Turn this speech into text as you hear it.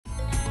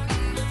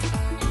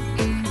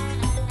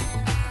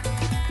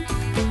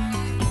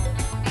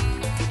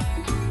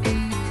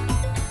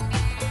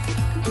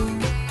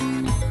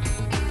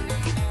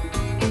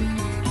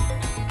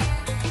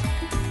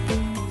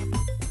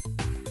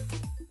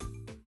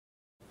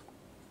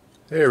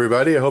Hey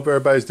everybody, I hope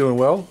everybody's doing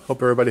well.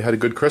 Hope everybody had a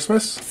good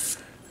Christmas.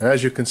 And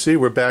as you can see,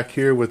 we're back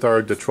here with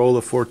our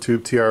Detrola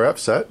 4-tube TRF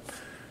set.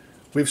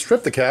 We've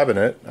stripped the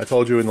cabinet. I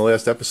told you in the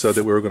last episode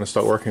that we were going to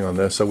start working on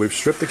this. So we've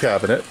stripped the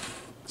cabinet,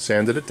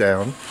 sanded it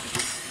down.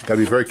 Got to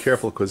be very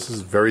careful because this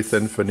is very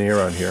thin veneer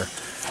on here.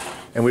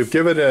 And we've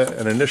given it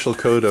an initial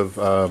coat of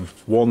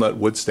walnut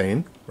wood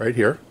stain right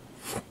here.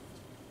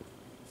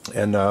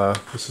 And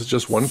this is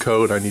just one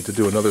coat. I need to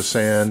do another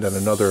sand and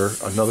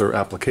another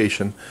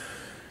application.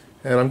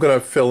 And I'm going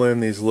to fill in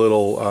these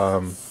little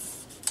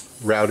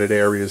routed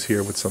areas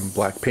here with some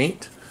black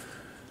paint.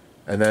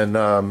 And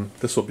then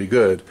this will be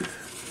good.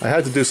 I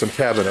had to do some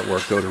cabinet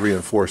work though to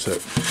reinforce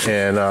it.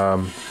 And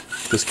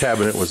this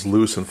cabinet was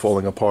loose and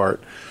falling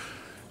apart.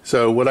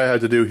 So what I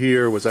had to do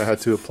here was I had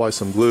to apply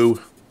some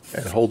glue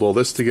and hold all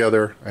this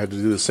together. I had to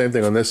do the same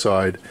thing on this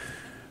side.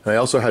 And I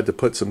also had to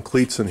put some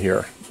cleats in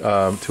here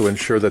to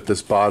ensure that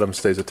this bottom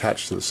stays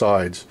attached to the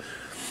sides.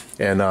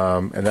 And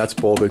that's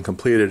all been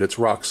completed. It's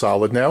rock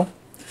solid now.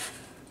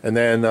 And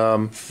then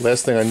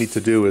last thing I need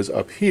to do is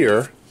up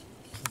here.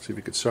 Let's see if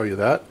we could show you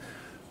that.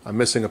 I'm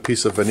missing a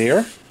piece of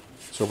veneer,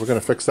 so we're going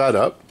to fix that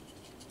up.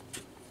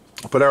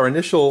 But our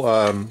initial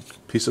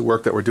piece of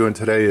work that we're doing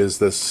today is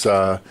this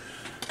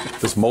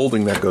this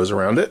molding that goes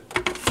around it.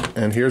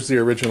 And here's the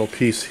original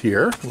piece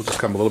here. We'll just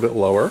come a little bit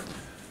lower.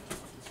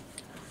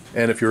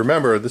 And if you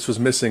remember, this was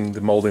missing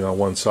the molding on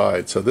one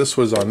side. So this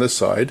was on this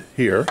side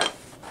here.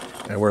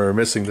 And we're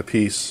missing the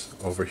piece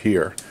over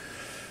here.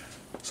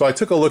 So I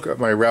took a look at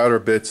my router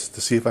bits to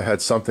see if I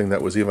had something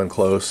that was even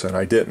close, and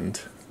I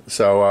didn't.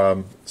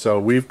 So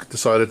we've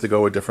decided to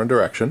go a different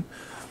direction.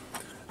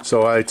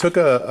 So I took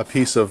a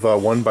piece of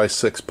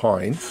 1x6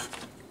 pine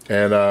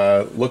and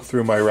looked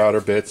through my router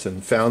bits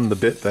and found the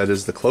bit that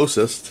is the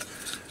closest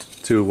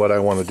to what I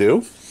want to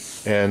do.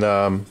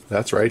 And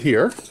that's right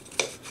here.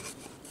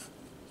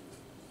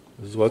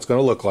 This is what it's going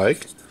to look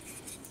like.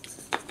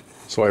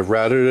 So I've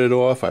routed it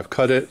off, I've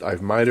cut it,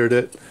 I've mitered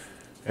it,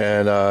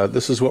 and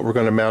this is what we're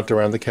going to mount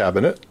around the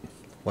cabinet,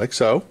 like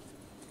so.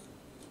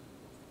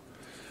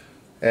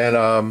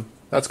 And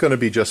that's going to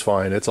be just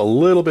fine. It's a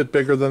little bit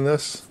bigger than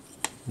this.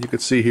 You can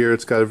see here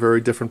it's got a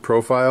very different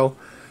profile,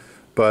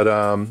 but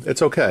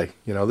it's okay.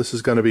 You know, this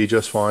is going to be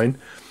just fine,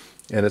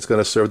 and it's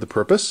going to serve the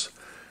purpose.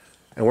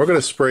 And we're going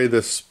to spray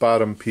this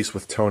bottom piece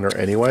with toner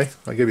anyway.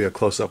 I'll give you a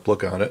close-up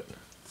look on it.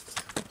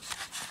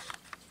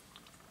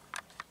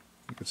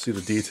 You can see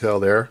the detail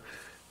there.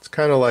 It's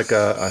kind of like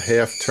a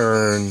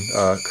half-turn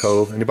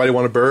cove. Anybody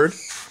want a bird?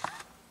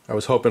 I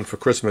was hoping for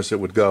Christmas it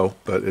would go,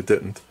 but it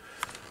didn't.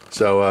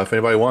 So if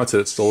anybody wants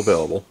it, it's still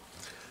available.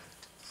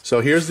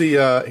 So here's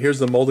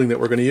the molding that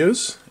we're going to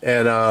use.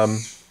 And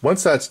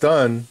once that's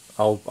done,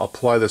 I'll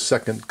apply the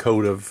second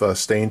coat of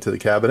stain to the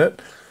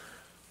cabinet.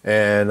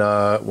 And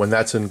when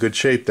that's in good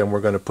shape, then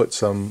we're going to put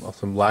some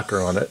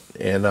lacquer on it,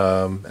 and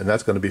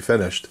that's going to be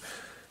finished.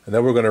 And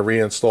then we're going to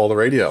reinstall the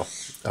radio.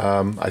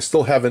 I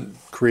still haven't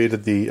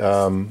created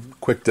the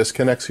quick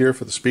disconnects here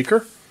for the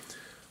speaker.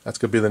 That's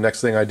going to be the next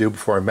thing I do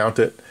before I mount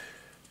it.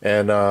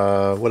 And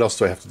what else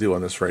do I have to do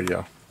on this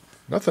radio?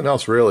 Nothing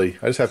else really.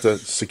 I just have to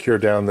secure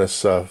down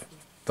this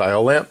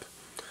dial lamp.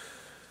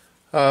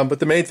 But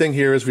the main thing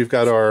here is we've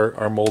got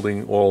our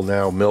molding all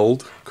now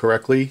milled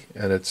correctly,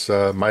 and it's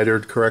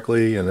mitered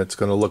correctly, and it's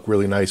going to look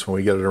really nice when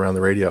we get it around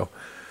the radio.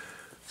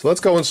 So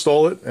let's go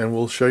install it, and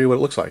we'll show you what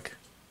it looks like.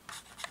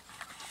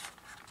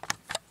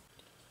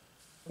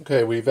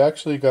 Okay, we've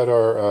actually got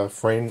our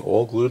frame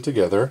all glued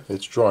together.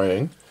 It's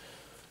drying,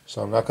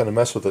 so I'm not going to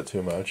mess with it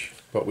too much.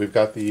 But we've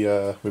got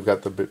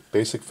the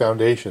basic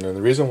foundation, and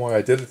the reason why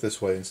I did it this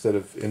way instead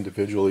of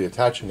individually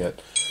attaching it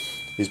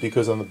is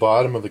because on the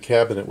bottom of the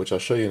cabinet, which I'll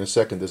show you in a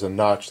second, there's a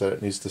notch that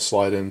it needs to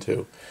slide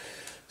into.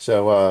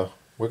 So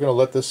we're going to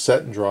let this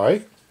set and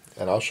dry,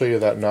 and I'll show you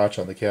that notch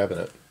on the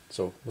cabinet.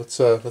 So let's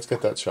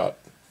get that shot.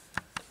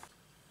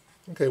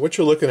 Okay, what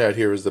you're looking at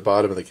here is the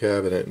bottom of the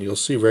cabinet, and you'll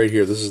see right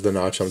here, this is the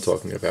notch I'm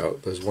talking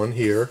about. There's one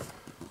here,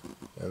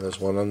 and there's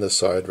one on this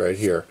side right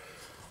here.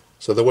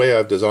 So the way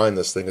I've designed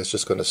this thing is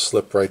just going to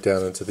slip right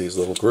down into these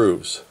little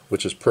grooves,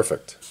 which is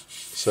perfect.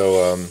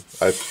 So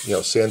I've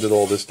sanded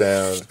all this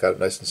down, got it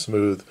nice and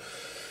smooth,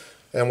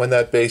 and when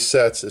that base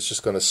sets, it's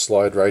just going to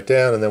slide right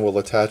down, and then we'll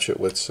attach it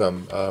with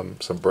some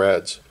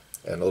brads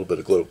and a little bit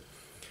of glue.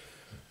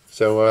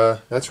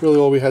 So that's really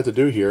all we had to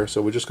do here.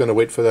 So we're just going to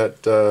wait for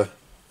that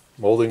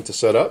molding to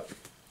set up,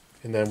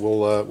 and then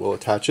we'll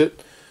attach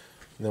it,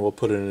 and then we'll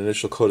put an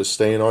initial coat of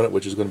stain on it,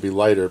 which is going to be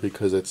lighter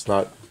because it's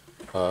not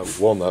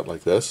walnut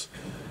like this.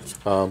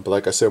 But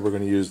like I said, we're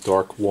going to use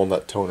dark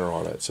walnut toner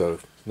on it, so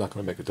not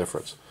going to make a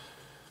difference.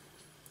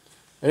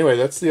 Anyway,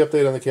 that's the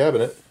update on the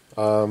cabinet.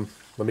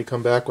 Let me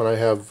come back when I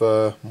have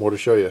more to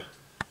show you.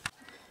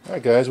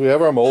 Alright guys, we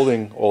have our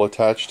molding all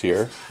attached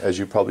here, as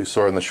you probably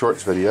saw in the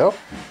shorts video.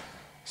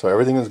 So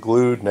everything is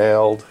glued,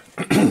 nailed.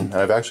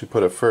 I've actually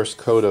put a first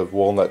coat of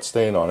walnut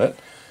stain on it.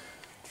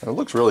 And it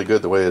looks really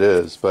good the way it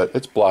is, but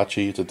it's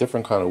blotchy, it's a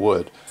different kind of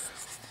wood.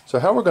 So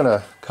how we're going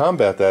to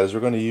combat that is we're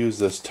going to use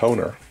this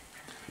toner.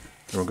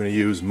 And we're going to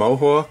use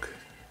Mohawk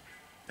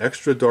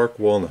Extra Dark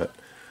Walnut.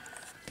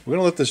 We're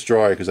going to let this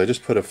dry because I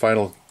just put a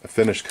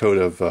finish coat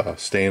of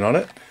stain on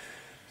it.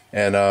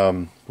 And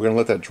we're going to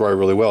let that dry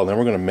really well. And then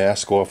we're going to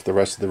mask off the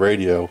rest of the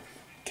radio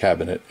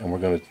cabinet, and we're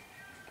going to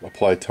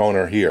apply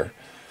toner here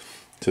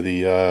to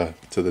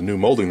the new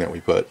molding that we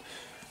put.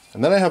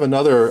 And then I have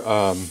another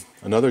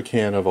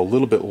can of a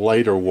little bit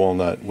lighter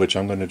walnut, which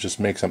I'm going to just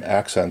make some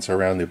accents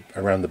around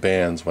the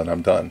bands when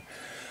I'm done.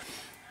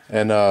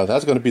 And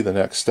that's going to be the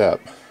next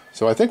step.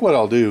 So I think what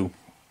I'll do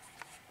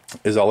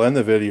is I'll end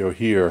the video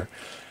here.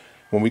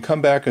 When we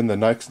come back in the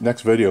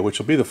next video, which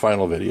will be the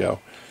final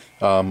video,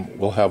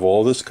 we'll have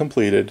all this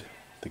completed.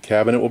 The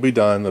cabinet will be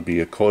done. There'll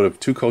be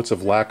two coats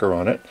of lacquer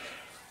on it,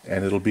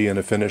 and it'll be in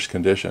a finished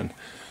condition.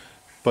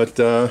 But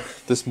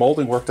this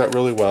molding worked out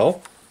really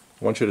well.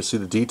 I want you to see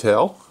the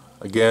detail.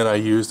 Again, I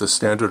used a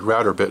standard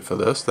router bit for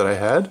this that I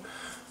had,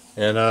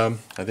 and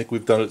I think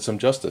we've done it some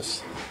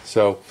justice.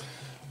 So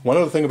one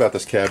other thing about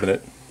this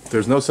cabinet,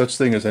 there's no such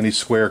thing as any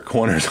square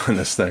corners on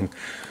this thing.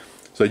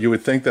 So you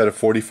would think that a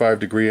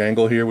 45-degree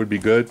angle here would be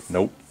good.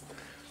 Nope.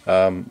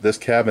 This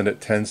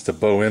cabinet tends to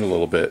bow in a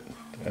little bit,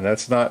 and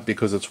that's not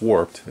because it's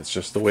warped. It's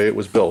just the way it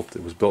was built.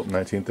 It was built in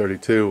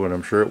 1932, and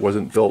I'm sure it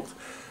wasn't built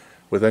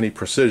with any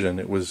precision.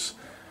 It was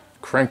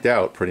cranked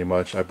out pretty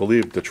much. I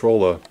believe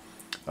Detrola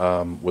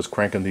was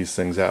cranking these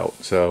things out.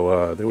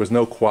 So there was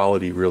no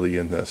quality really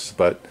in this,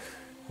 but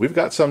we've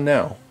got some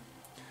now.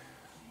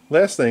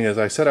 Last thing is,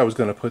 I said I was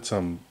going to put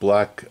some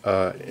black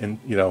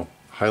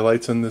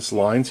highlights in this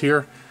lines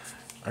here.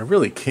 I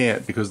really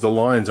can't because the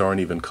lines aren't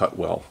even cut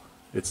well.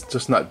 It's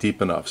just not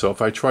deep enough. So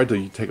if I tried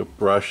to take a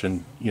brush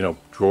and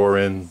draw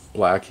in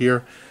black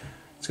here,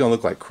 it's going to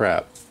look like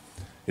crap.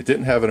 It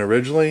didn't have it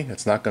originally.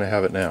 It's not going to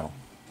have it now.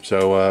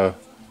 So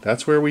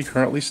that's where we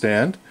currently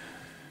stand.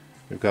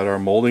 We've got our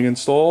molding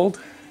installed,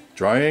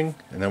 drying,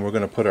 and then we're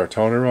going to put our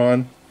toner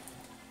on.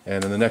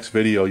 And in the next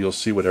video, you'll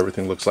see what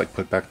everything looks like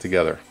put back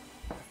together.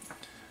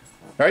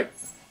 Alright,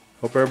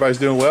 hope everybody's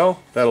doing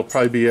well. That'll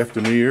probably be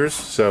after New Year's,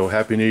 so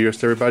Happy New Year's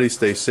to everybody.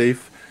 Stay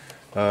safe.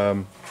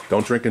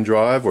 Don't drink and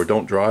drive, or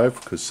don't drive,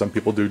 because some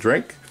people do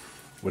drink.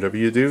 Whatever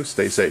you do,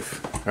 stay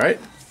safe. Alright,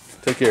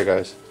 take care,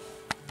 guys.